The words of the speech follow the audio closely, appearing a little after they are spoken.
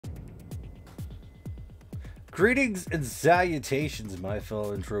Greetings and salutations, my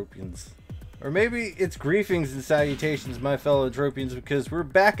fellow Entropians. Or maybe it's griefings and salutations, my fellow Entropians, because we're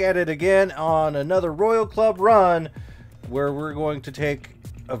back at it again on another Royal Club run, where we're going to take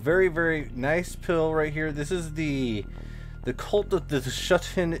a very, very nice pill right here. This is the Cult of the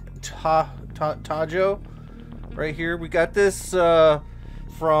Shutin Tajo right here. We got this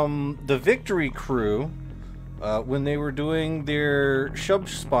from the Victory crew when they were doing their shub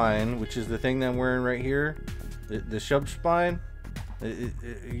spine, which is the thing that I'm wearing right here. The shub spine,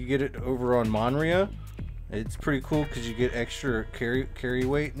 you get it over on Monria. It's pretty cool because you get extra carry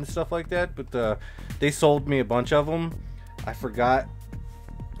weight and stuff like that. But they sold me a bunch of them. I forgot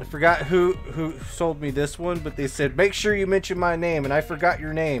who sold me this one, but they said make sure you mention my name, and I forgot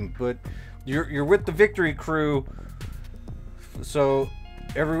your name. But you're with the Victory crew, so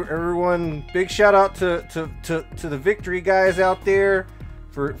everyone, big shout out to the Victory guys out there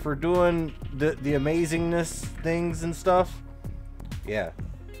for doing the amazingness things and stuff. Yeah,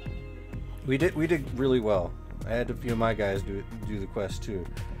 we did really well. I had a few of my guys do the quest too.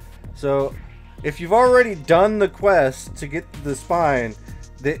 So if you've already done the quest to get the spine,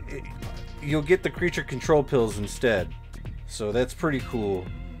 you'll get the creature control pills instead. So that's pretty cool.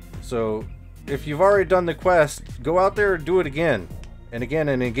 So if you've already done the quest, go out there and do it again and again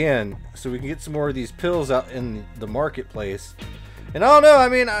and again, so we can get some more of these pills out in the marketplace. And I don't know, I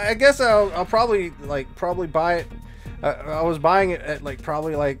mean, I guess I'll probably buy it. I was buying it at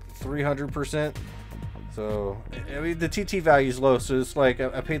probably 300%. So I mean, the TT value is low, so it's like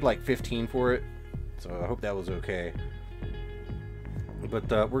I paid 15 for it. So I hope that was okay.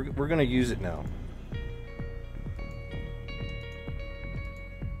 But we're gonna use it now.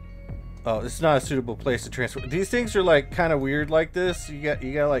 Oh, it's not a suitable place to transfer. These things are kind of weird like this. You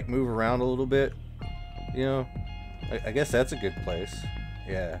gotta move around a little bit, you know. I guess that's a good place.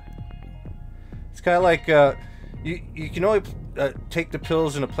 Yeah. It's kind of like you can only take the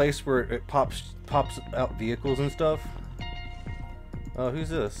pills in a place where it pops out vehicles and stuff. Oh, who's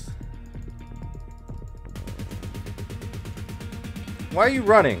this? Why are you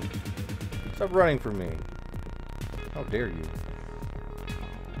running? Stop running from me. How dare you?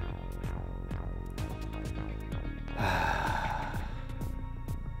 I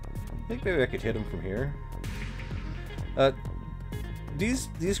think maybe I could hit him from here.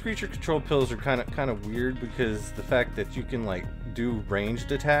 These creature control pills are kind of weird because the fact that you can do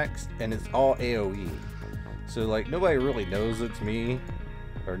ranged attacks and it's all AoE. So nobody really knows it's me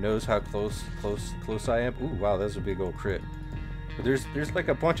or knows how close I am. Ooh, wow, that's a big old crit. But there's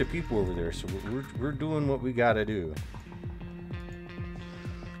a bunch of people over there, so we're doing what we gotta do.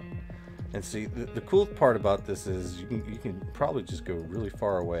 And see, the cool part about this is you can probably just go really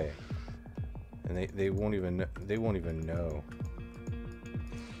far away, and they won't even know.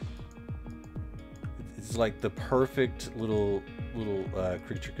 It's like the perfect little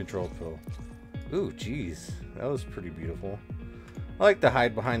creature control pill. Ooh, geez, that was pretty beautiful. I like to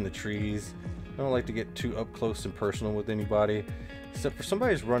hide behind the trees. I don't like to get too up close and personal with anybody, except for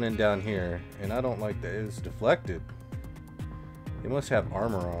somebody's running down here, and I don't like that it's deflected. They must have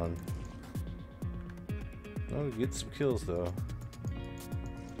armor on. Oh, we get some kills though.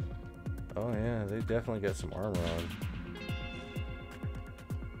 Oh yeah, they definitely got some armor on.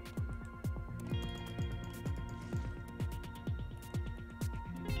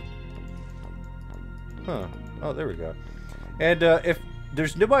 Huh. Oh, there we go. And if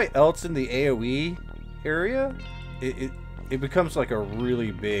there's nobody else in the AoE area, it becomes like a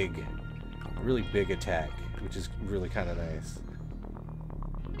really big attack, which is really kind of nice.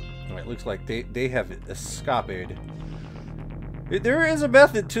 Alright, looks like they have escaped. There is a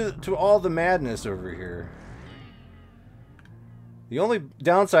method to all the madness over here. The only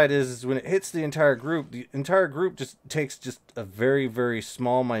downside is when it hits the entire group just takes a very, very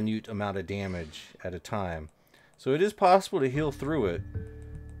small, minute amount of damage at a time. So it is possible to heal through it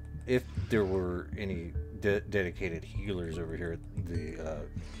if there were any dedicated healers over here at the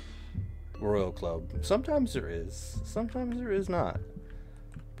Royal Club. Sometimes there is. Sometimes there is not.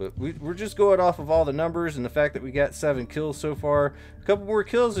 But we're just going off of all the numbers and the fact that we got 7 kills so far. A couple more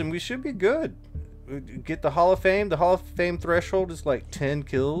kills and we should be good. Get the Hall of Fame. The Hall of Fame threshold is 10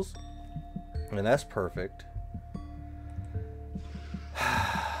 kills. And that's perfect.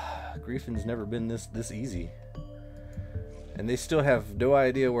 Griefin's never been this easy. And they still have no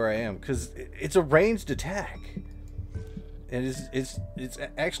idea where I am, because it's a ranged attack. And it's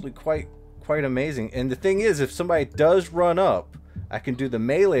actually quite amazing. And the thing is, if somebody does run up, I can do the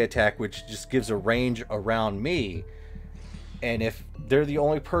melee attack, which just gives a range around me. And if they're the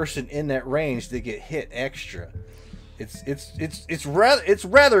only person in that range, they get hit extra. It's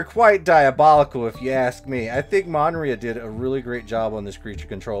rather quite diabolical if you ask me. I think Monria did a really great job on this creature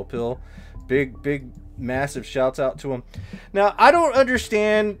control pill. Big massive shouts out to him. Now I don't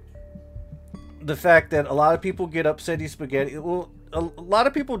understand the fact that a lot of people get upsetty spaghetti. Well, a lot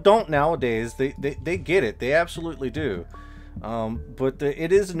of people don't nowadays. They get it. They absolutely do. But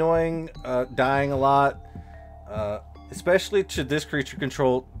it is annoying dying a lot, especially to this creature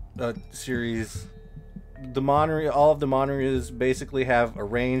control series. The Monria, all of the Monrias basically have a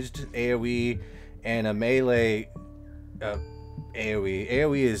ranged AoE and a melee AoE.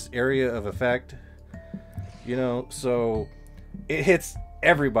 AoE is area of effect, you know, so it hits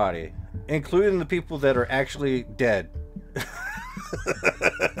everybody, including the people that are actually dead.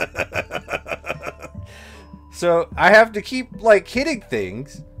 So I have to keep like hitting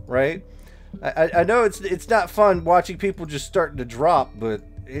things, right? I know it's not fun watching people just starting to drop, but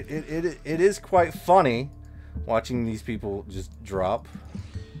it is quite funny watching these people just drop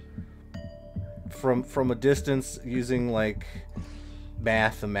from a distance using like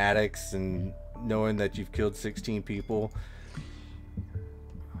mathematics and knowing that you've killed 16 people.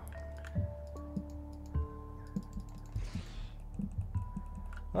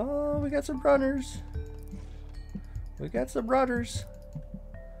 Oh, we got some runners. We got some runners.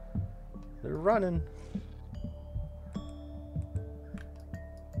 They're running.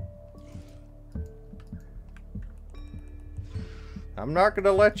 I'm not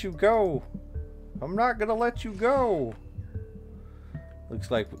gonna let you go. I'm not gonna let you go.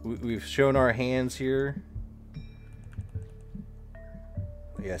 Looks like we've shown our hands here.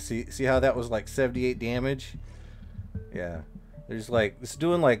 Yeah, see how that was like 78 damage? Yeah. There's like, it's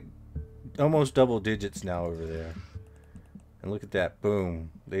doing like almost double digits now over there. And look at that,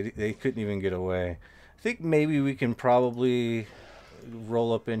 boom. They couldn't even get away. I think maybe we can probably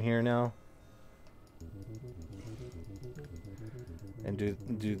roll up in here now. And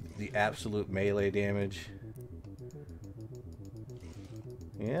do the absolute melee damage.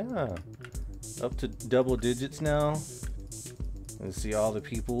 Yeah. Up to double digits now. And see all the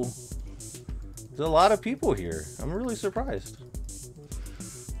people. There's a lot of people here. I'm really surprised.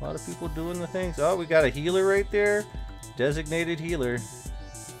 A lot of people doing the things. Oh, we got a healer right there. Designated healer.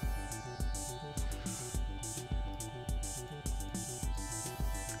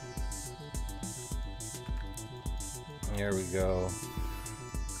 There we go.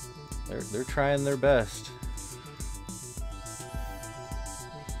 They're trying their best.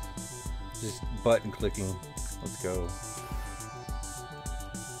 Just button clicking. Let's go.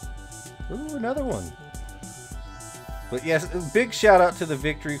 Ooh, another one. But yes, big shout out to the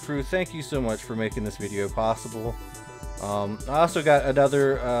Victory Crew. Thank you so much for making this video possible. I also got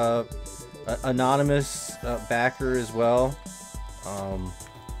another anonymous backer as well,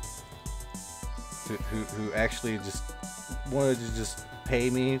 who actually just wanted to just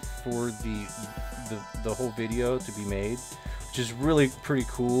pay me for the whole video to be made, which is really pretty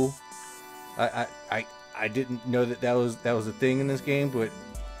cool. I didn't know that was a thing in this game, but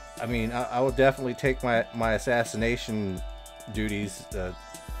I mean, I will definitely take my assassination duties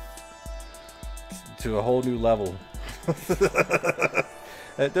to a whole new level.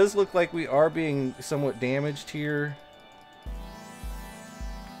 It does look like we are being somewhat damaged here.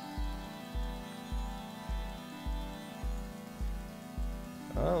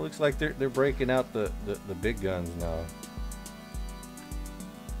 Oh, looks like they're breaking out the big guns now.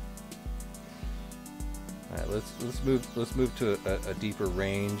 All right, let's move to a deeper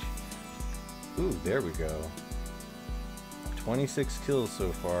range. Ooh, there we go. 26 kills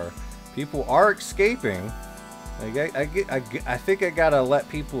so far. People are escaping. I think I gotta let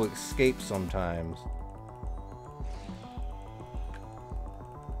people escape sometimes.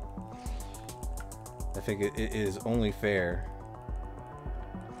 I think it is only fair.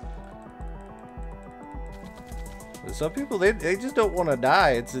 But some people they just don't want to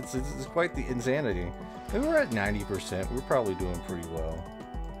die. It's quite the insanity. Maybe we're at 90%. We're probably doing pretty well.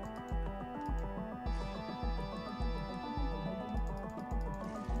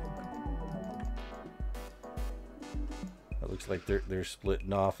 Looks like they're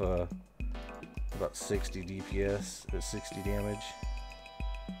splitting off about 60 DPS, 60 damage,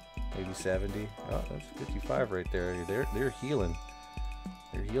 maybe 70. Oh, that's 55 right there. They're healing.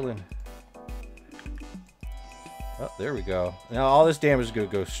 They're healing. Oh, there we go. Now all this damage is gonna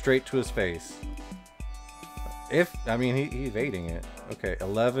go straight to his face. I mean he's evading it. Okay,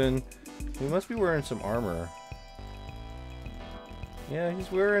 11. He must be wearing some armor. Yeah, he's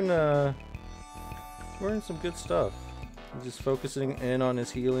wearing some good stuff. Just focusing in on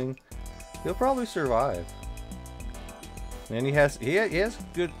his healing. He'll probably survive. And he has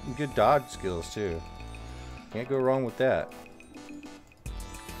good dodge skills too. Can't go wrong with that.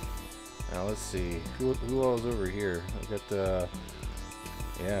 Now let's see. Who all is over here? I got the...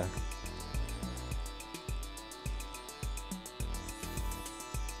 Yeah.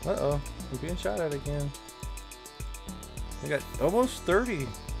 Uh-oh. I'm being shot at again. I got almost 30.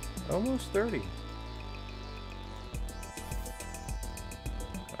 Almost 30.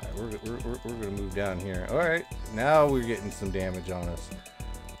 Alright, we're gonna move down here. Alright, now we're getting some damage on us.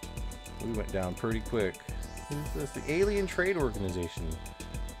 We went down pretty quick. Who's this? The Alien Trade Organization.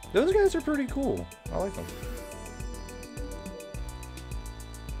 Those guys are pretty cool. I like them.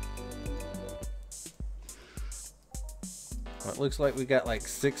 Well, it looks like we got like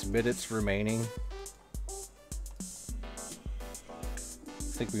 6 minutes remaining. I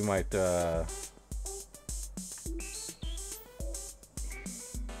think we might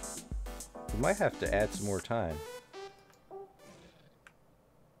have to add some more time.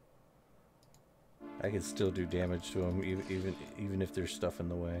 I can still do damage to them even if there's stuff in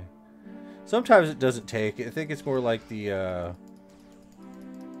the way. Sometimes it doesn't take. I think it's more like the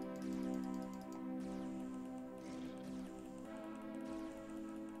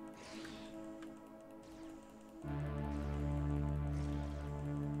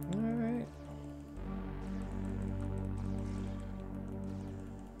Alright.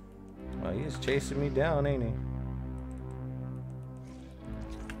 Well, he's chasing me down, ain't he?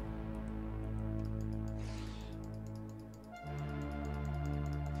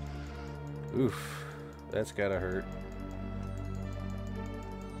 Oof, that's gotta hurt.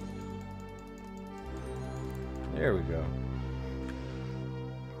 There we go.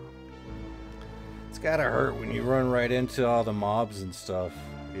 It's gotta hurt when you run right into all the mobs and stuff,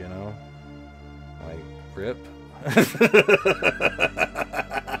 you know? Like, rip.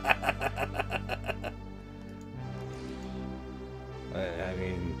 I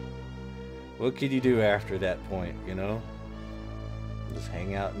mean, what could you do after that point, you know? Just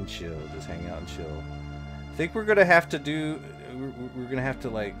hang out and chill. Just hang out and chill. I think we're gonna have to do. We're gonna have to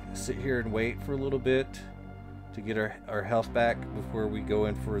like sit here and wait for a little bit to get our health back before we go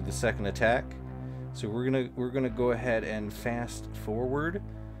in for the second attack. So we're gonna go ahead and fast forward.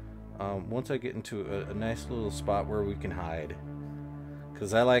 Once I get into a nice little spot where we can hide,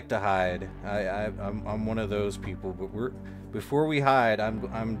 because I like to hide. I'm one of those people. But before we hide,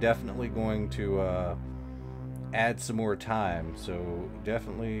 I'm definitely going to. Add some more time, so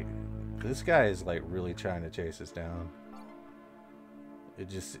definitely this guy is like really trying to chase us down. It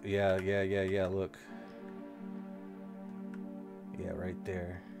just yeah, look. Yeah, right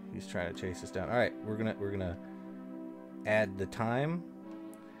there. He's trying to chase us down. Alright, we're gonna add the time.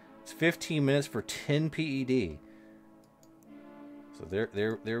 It's 15 minutes for 10 PED. So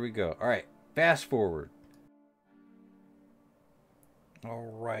there we go. Alright, fast forward.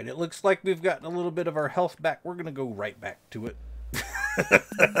 Alright, it looks like we've gotten a little bit of our health back. We're going to go right back to it.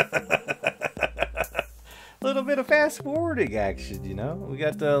 A little bit of fast forwarding action, you know? We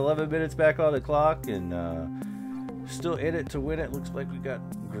got 11 minutes back on the clock and still in it to win it. Looks like we got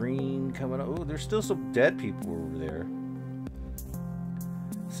green coming up. Oh, there's still some dead people over there.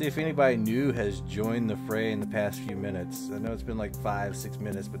 See if anybody new has joined the fray in the past few minutes. I know it's been like 5-6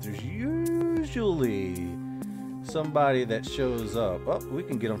 minutes, but there's usually somebody that shows up. Oh, we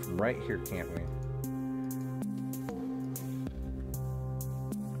can get them from right here, can't we?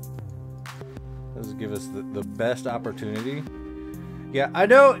 This will give us the best opportunity. Yeah, I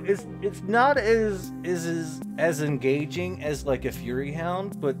know it's not as engaging as like a Fury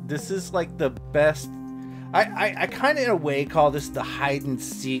Hound, but this is like the best. I kind of in a way call this the hide and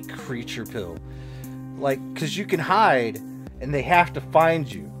seek creature pill, like because you can hide and they have to find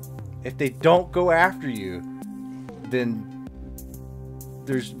you. If they don't go after you, then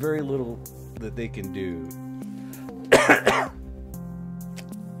there's very little that they can do.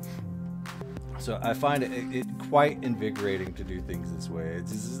 So I find it quite invigorating to do things this way.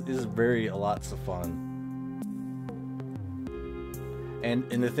 It's lots of fun.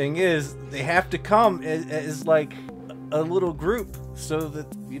 And the thing is, they have to come as like a little group so that,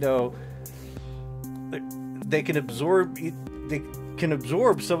 you know, they can absorb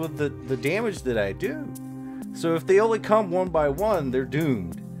some of the damage that I do. So if they only come one by one, they're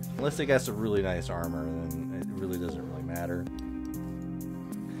doomed. Unless they got some really nice armor, then it really doesn't really matter.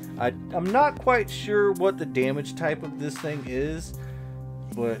 I'm not quite sure what the damage type of this thing is,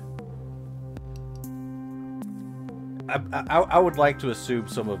 but I would like to assume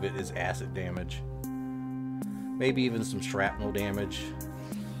some of it is acid damage. Maybe even some shrapnel damage.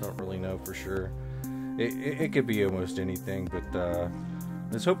 Don't really know for sure. It could be almost anything, but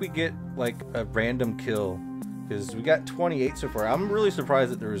let's hope we get like a random kill, because we got 28 so far. I'm really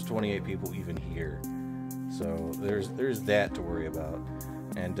surprised that there was 28 people even here. So there's that to worry about.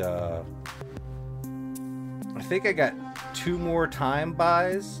 And I think I got 2 more time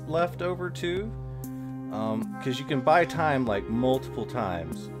buys left over too, because you can buy time like multiple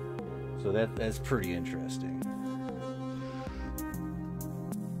times, so that's pretty interesting.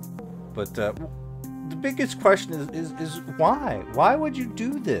 But the biggest question is why? Why would you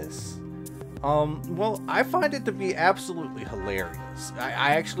do this? Well, I find it to be absolutely hilarious.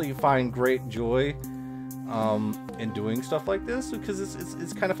 I actually find great joy in doing stuff like this, because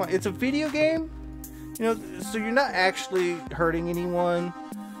it's kind of fun. It's a video game, you know, so you're not actually hurting anyone.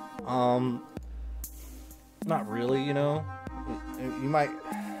 Not really, you know. You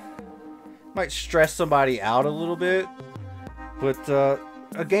might stress somebody out a little bit, but a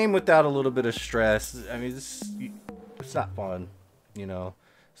game without a little bit of stress, I mean, it's not fun, you know.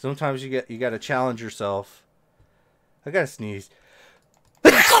 Sometimes you got to challenge yourself. I gotta sneeze.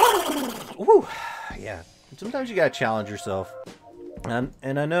 Woo, yeah. Sometimes you gotta challenge yourself. And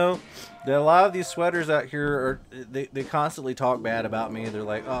I know that a lot of these sweaters out here they constantly talk bad about me. They're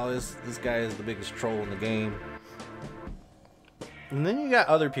like, oh, this guy is the biggest troll in the game. And then you got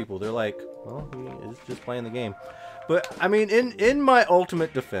other people. They're like, well, he is just playing the game. But I mean, in my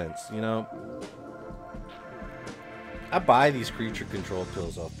ultimate defense, you know, I buy these creature control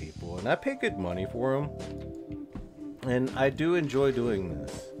pills off people, and I pay good money for them, and I do enjoy doing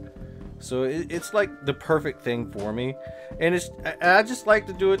this. So it's like the perfect thing for me, and I just like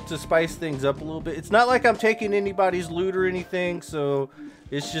to do it to spice things up a little bit. It's not like I'm taking anybody's loot or anything, so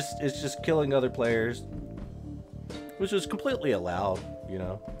it's just killing other players, which is completely allowed, you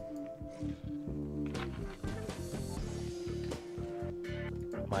know.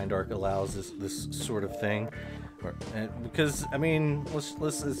 Mind Arc allows this sort of thing, because I mean,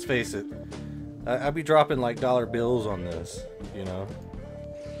 let's face it, I'd be dropping like dollar bills on this, you know.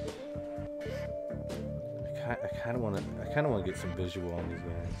 I kind of want to get some visual on these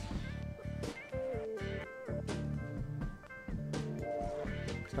guys.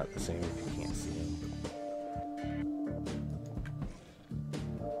 It's not the same if you can't see them.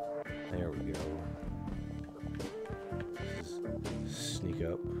 There we go. Just sneak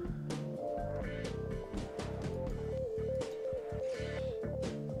up.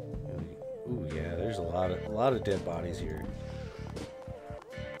 Ooh, yeah, there's a lot of dead bodies here.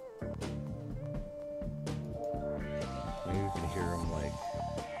 Maybe you can hear them like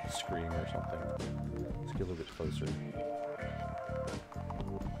scream or something. Let's get a little bit closer.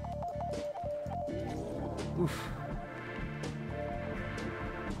 Oof.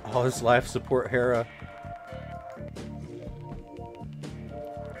 All his life support Hera.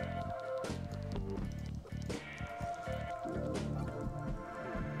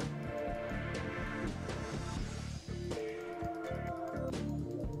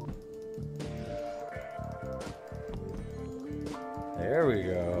 There we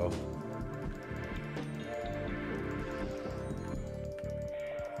go.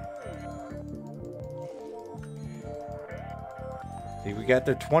 I think we got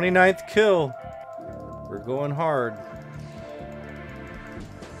the 29th kill. We're going hard.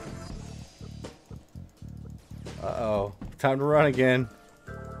 Uh-oh. Time to run again.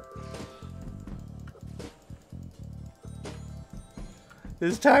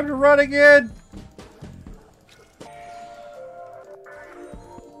 It's time to run again.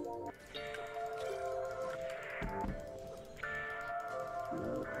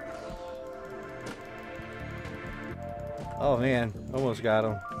 Oh man, almost got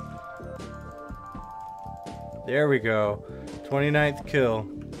him. There we go. 29th kill.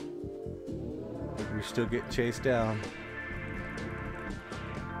 We're still getting chased down.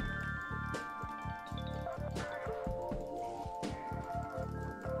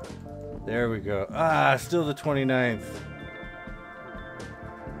 There we go. Ah, still the 29th.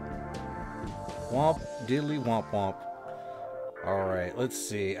 Womp diddly womp womp. All right, let's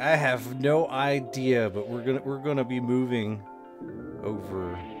see. I have no idea, but we're gonna be moving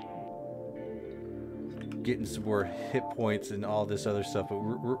over, getting some more hit points and all this other stuff. But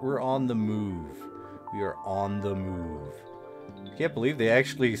we're on the move. We are on the move. I can't believe they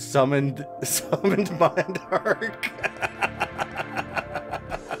actually summoned Mind Arc.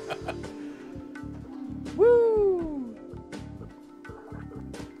 Woo!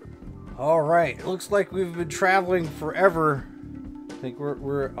 All right, it looks like we've been traveling forever. I think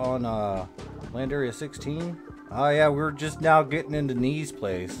we're on land area 16. Oh yeah, we're just now getting into Neas'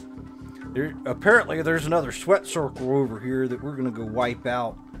 place. Apparently there's another sweat circle over here that we're gonna go wipe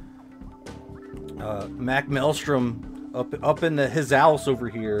out. Mac Maelstrom up in his house over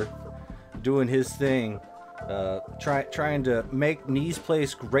here, doing his thing, trying to make Neas'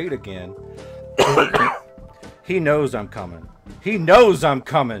 place great again. He knows I'm coming. He knows I'm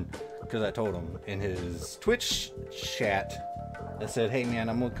coming. Because I told him in his Twitch chat. I said, hey man,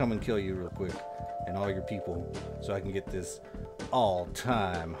 I'm going to come and kill you real quick. And all your people. So I can get this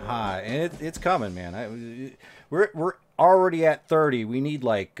all-time high. And it's coming, man. We're already at 30. We need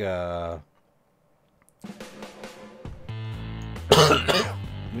like... we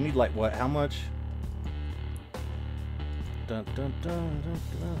need like what? How much? Dun, dun, dun, dun,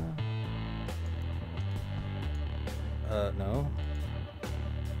 dun. No.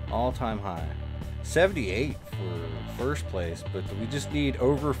 All-time high. 78 for first place, but we just need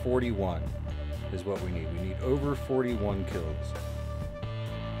over 41 is what we need. We need over 41 kills.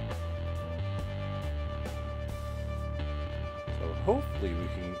 So hopefully we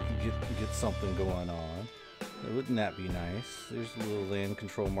can get something going on. Wouldn't that be nice? There's a little land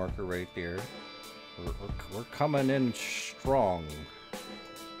control marker right there. We're coming in strong.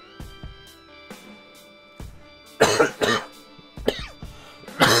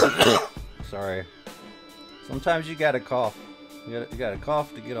 Sorry. Sometimes you gotta cough. You gotta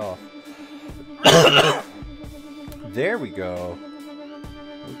cough to get off. There we go.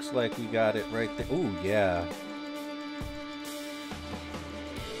 Looks like we got it right there. Ooh, yeah.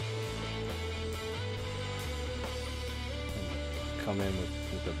 Come in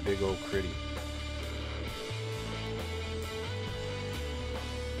with a big old critty.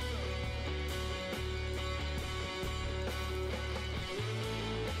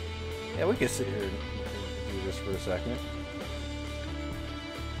 Yeah, we can sit here and do this for a second.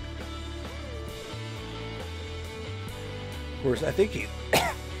 Of course, I think he's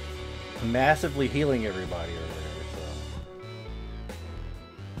massively healing everybody over there, so.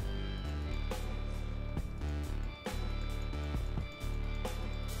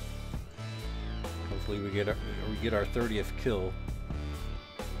 Hopefully we get our 30th kill.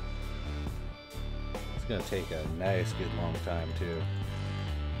 It's gonna take a nice good long time too.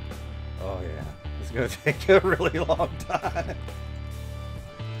 Oh yeah, it's gonna take a really long time.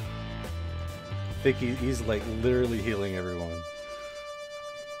 I think he's like literally healing everyone.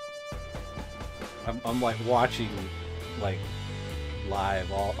 I'm like watching like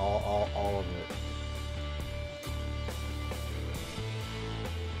live all of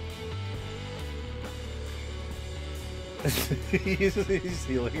it. he's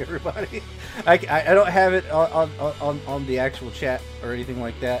healing everybody. I don't have it on the actual chat or anything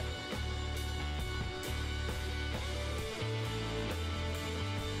like that.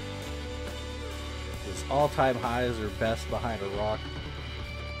 All-time highs are best behind a rock.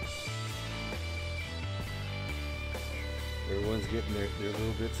 Everyone's getting their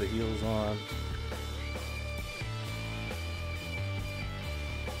little bits of heals on.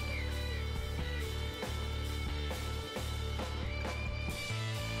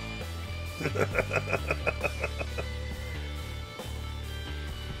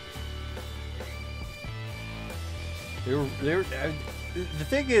 The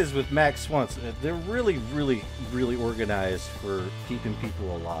thing is with Max Swans, they're really organized for keeping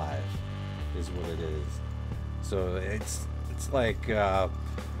people alive, is what it is. So it's like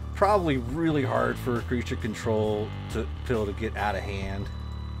probably really hard for creature control pill to get out of hand.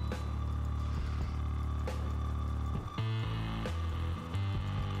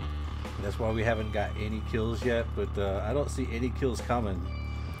 That's why we haven't got any kills yet, but I don't see any kills coming.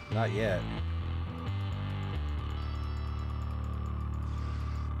 Not yet.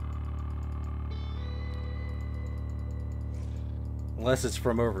 Unless it's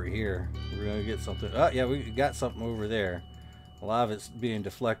from over here. We're going to get something. Oh, yeah, we got something over there. A lot of it's being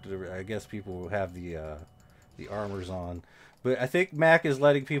deflected. I guess people will have the armors on. But I think Mac is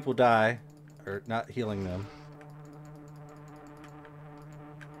letting people die. Or not healing them.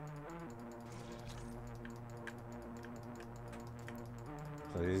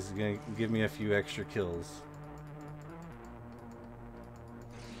 So he's going to give me a few extra kills.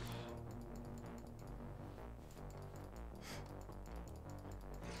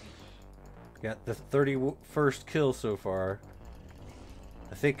 Got the 31st kill so far.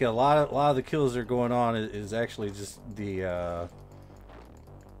 I think a lot of the kills that are going on is actually just the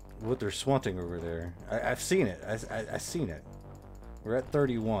what they're swanting over there. I've seen it. I've seen it. We're at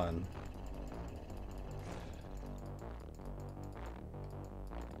 31.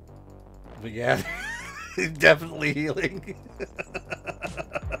 But yeah, definitely healing.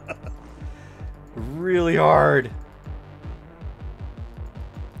 Really hard.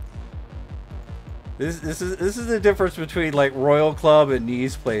 This is the difference between like Royal Club and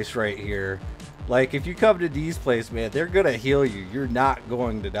Neas Place right here. Like if you come to Neas Place, man, they're gonna heal you. You're not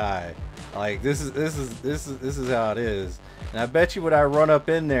going to die. Like this is how it is. And I bet you when I run up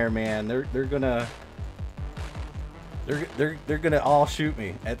in there, man, they're gonna They're gonna all shoot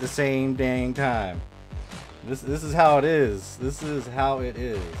me at the same dang time. This is how it is. This is how it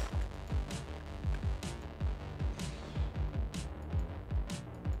is.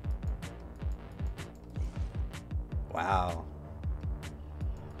 Wow.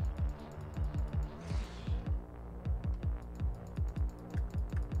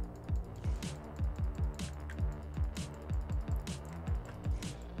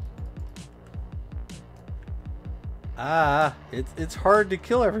 It's hard to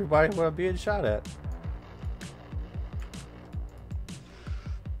kill everybody when I'm being shot at.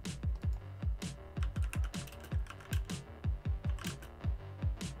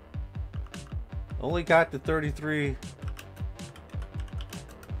 Only got to 33.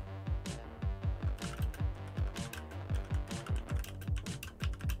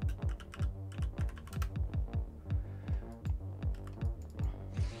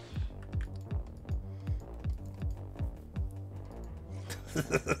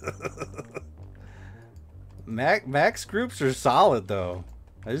 Max groups are solid though.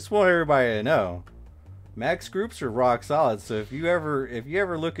 I just want everybody to know. Max groups are rock solid. So if you ever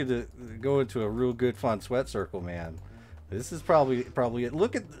look at go into a real good fun sweat circle, man, this is probably it.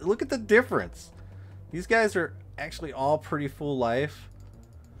 Look at the difference. These guys are actually all pretty full life.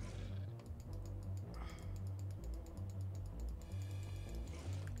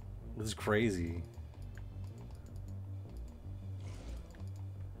 This is crazy.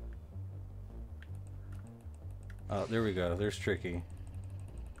 Oh, there we go. There's Tricky.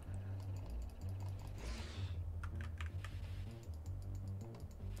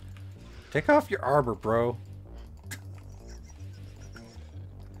 Take off your armor, bro.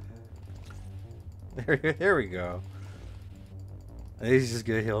 There we go. He's just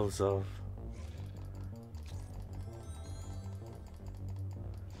gonna heal himself.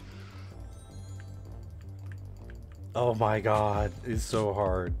 Oh my god, it's so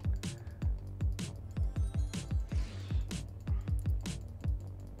hard.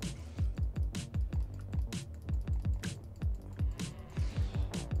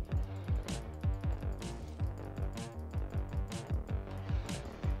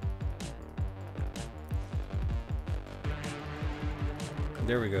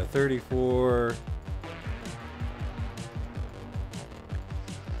 There we go, 34.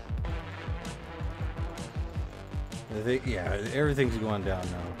 I think, yeah, everything's going down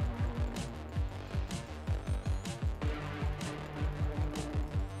now.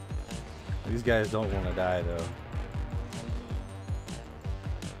 These guys don't want to die though.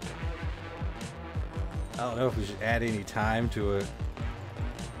 I don't know if we should add any time to it.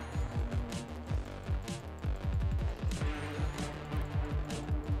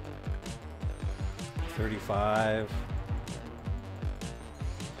 $35.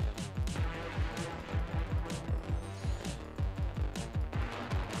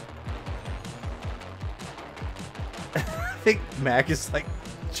 I think Mac is like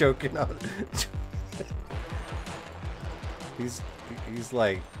choking on. he's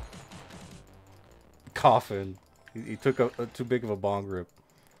like coughing. He took a too big of a bong rip.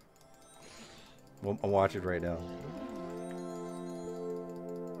 I'll watch it right now.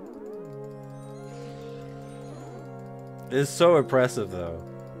 It's so impressive though.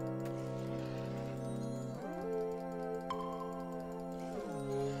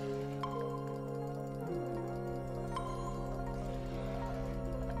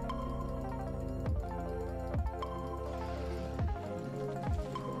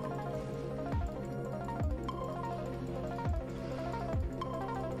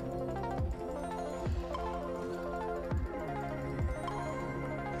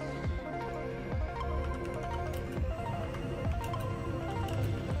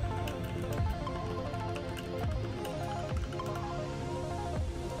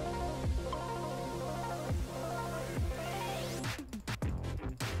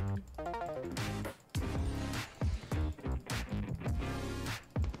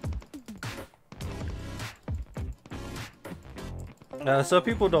 So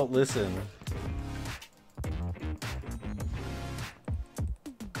people don't listen.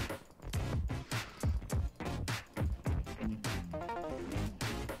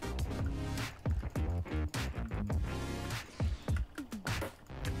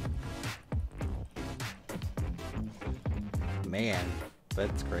 Man,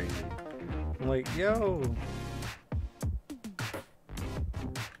 that's crazy. I'm like, yo.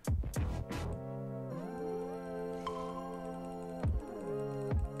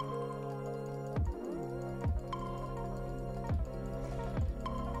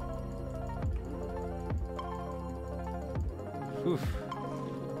 Oof.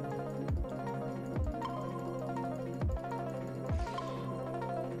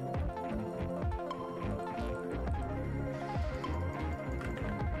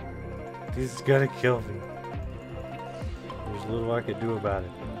 He's gonna kill me. There's little I could do about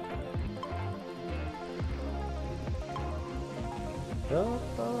it. Oh.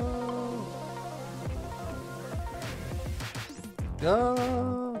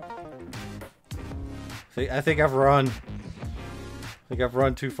 Oh. See, I think I've run. I think I've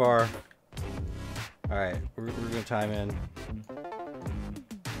run too far. Alright, we're gonna time in.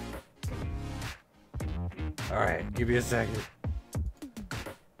 Alright, give me a second.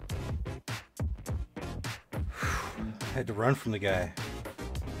 I had to run from the guy.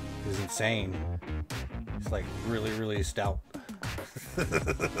 He's insane. He's like really, really stout. But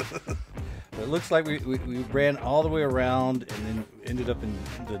it looks like we ran all the way around and then ended up in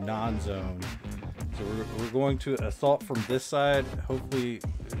the non-zone. So we're going to assault from this side. Hopefully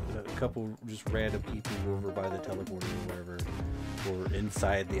a couple just random people over by the teleporter or wherever, or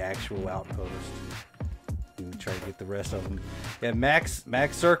inside the actual outpost. And try to get the rest of them. Yeah, Max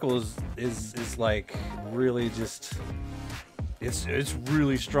Circle is like really just it's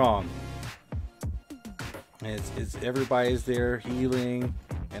really strong. And it's everybody's there healing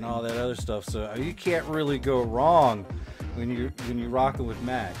and all that other stuff. So you can't really go wrong when you're rocking with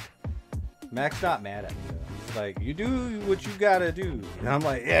Mac. Mac's not mad at me though. He's like, you do what you gotta do. And I'm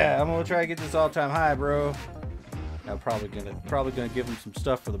like, yeah, I'm gonna try to get this all-time high, bro. I'm probably gonna give him some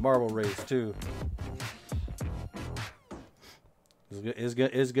stuff for the marble race too.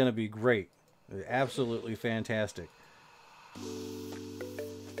 It's gonna be great. Absolutely fantastic.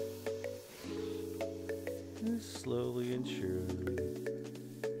 Slowly and surely.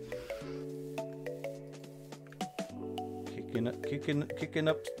 Kicking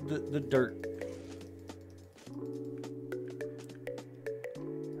up the dirt.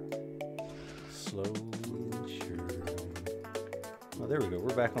 Slowly and surely. Oh, there we go.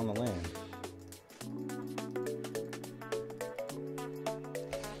 We're back on the land.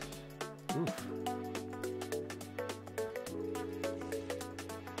 Oof.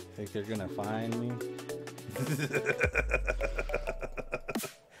 Think they're gonna find me?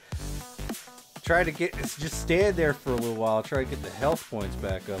 Try to just stand there for a little while. Try to get the health points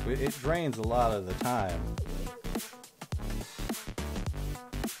back up. It drains a lot of the time.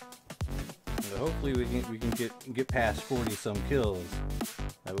 But hopefully we can get past 40 some kills.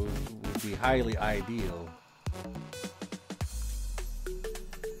 That would be highly ideal.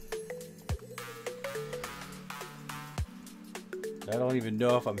 I don't even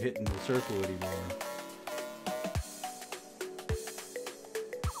know if I'm hitting the circle anymore.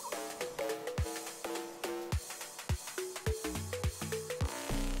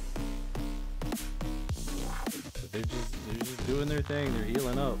 They're just doing their thing. They're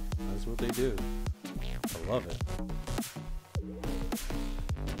healing up. That's what they do. I love it.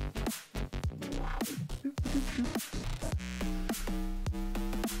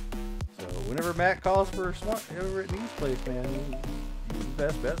 So whenever Matt calls for Swamp over at Neas place, man, the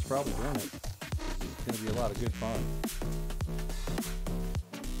best bet's probably doing it. It's gonna be a lot of good fun.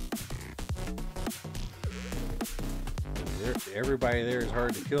 Everybody there is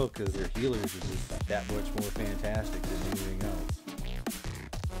hard to kill because their healers are just that much more fantastic than anything else.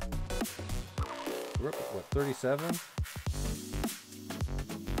 We're up at what, 37?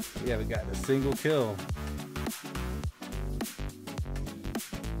 We haven't gotten a single kill.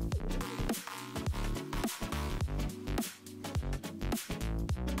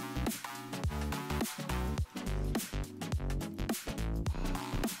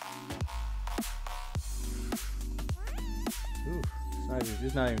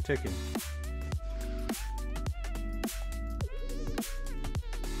 It's not even ticking.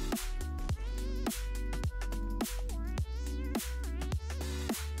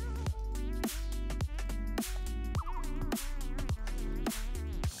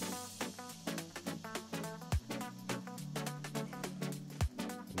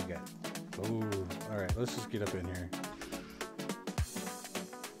 We got. Oh, all right. Let's just get up in here.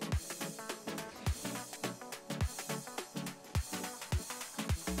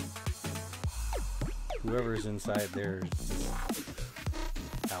 Whoever's inside there is just...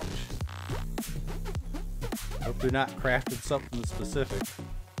 ouch. Hope they're not crafted something specific.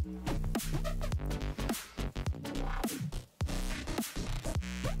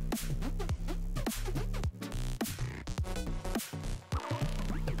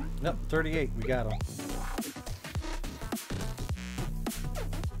 Nope, 38. We got them.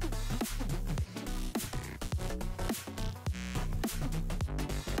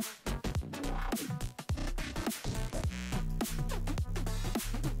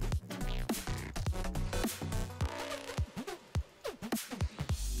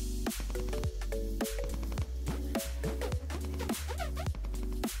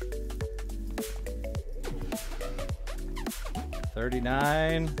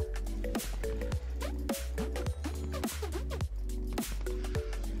 39.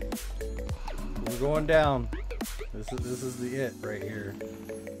 We're going down. This is the it right here.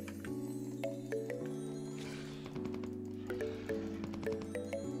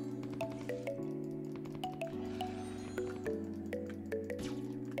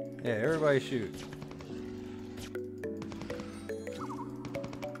 Yeah, everybody shoot.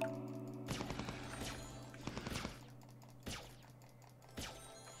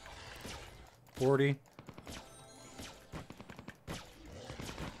 $40.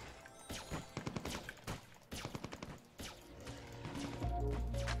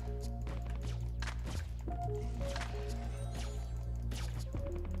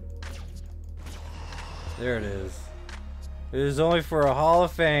 There it is. It is only for a Hall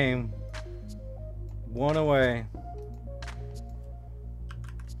of Fame. One away.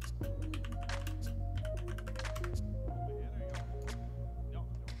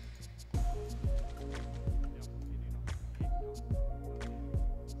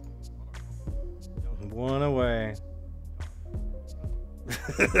 One away.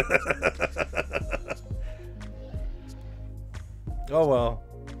 Oh well.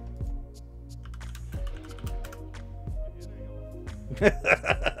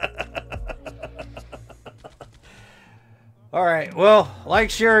 All right, well, like,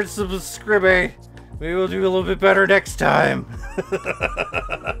 share, and subscribe. We will do a little bit better next time.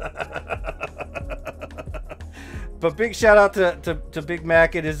 But big shout out to Big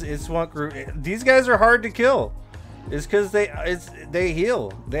Mac and his swamp crew. These guys are hard to kill. It's because they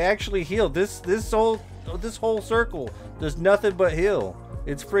heal. They actually heal. This whole circle does nothing but heal.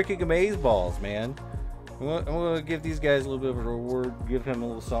 It's freaking amazeballs, man. I'm gonna give these guys a little bit of a reward. Give him a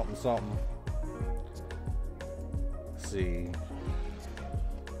little something, something. Let's see.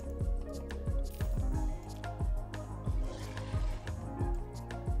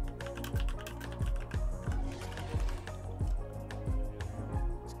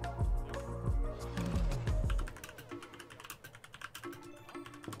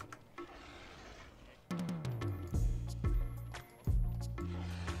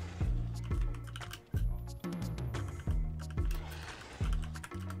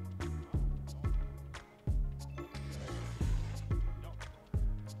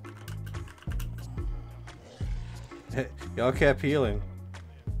 Y'all kept healing.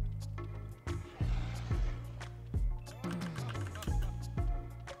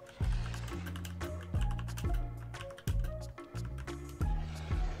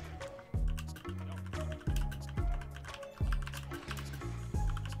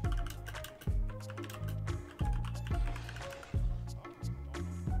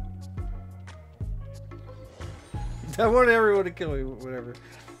 I want everyone to kill me, whatever.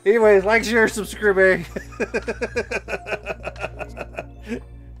 Anyways, like, share, subscribe.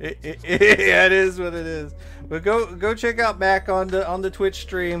 Yeah, it is what it is. But go check out Mac on the Twitch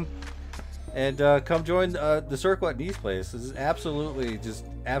stream, and come join the circle at Neas place. This is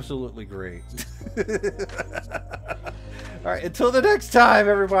absolutely great. All right, until the next time,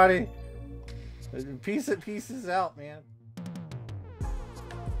 everybody. Peace out, man.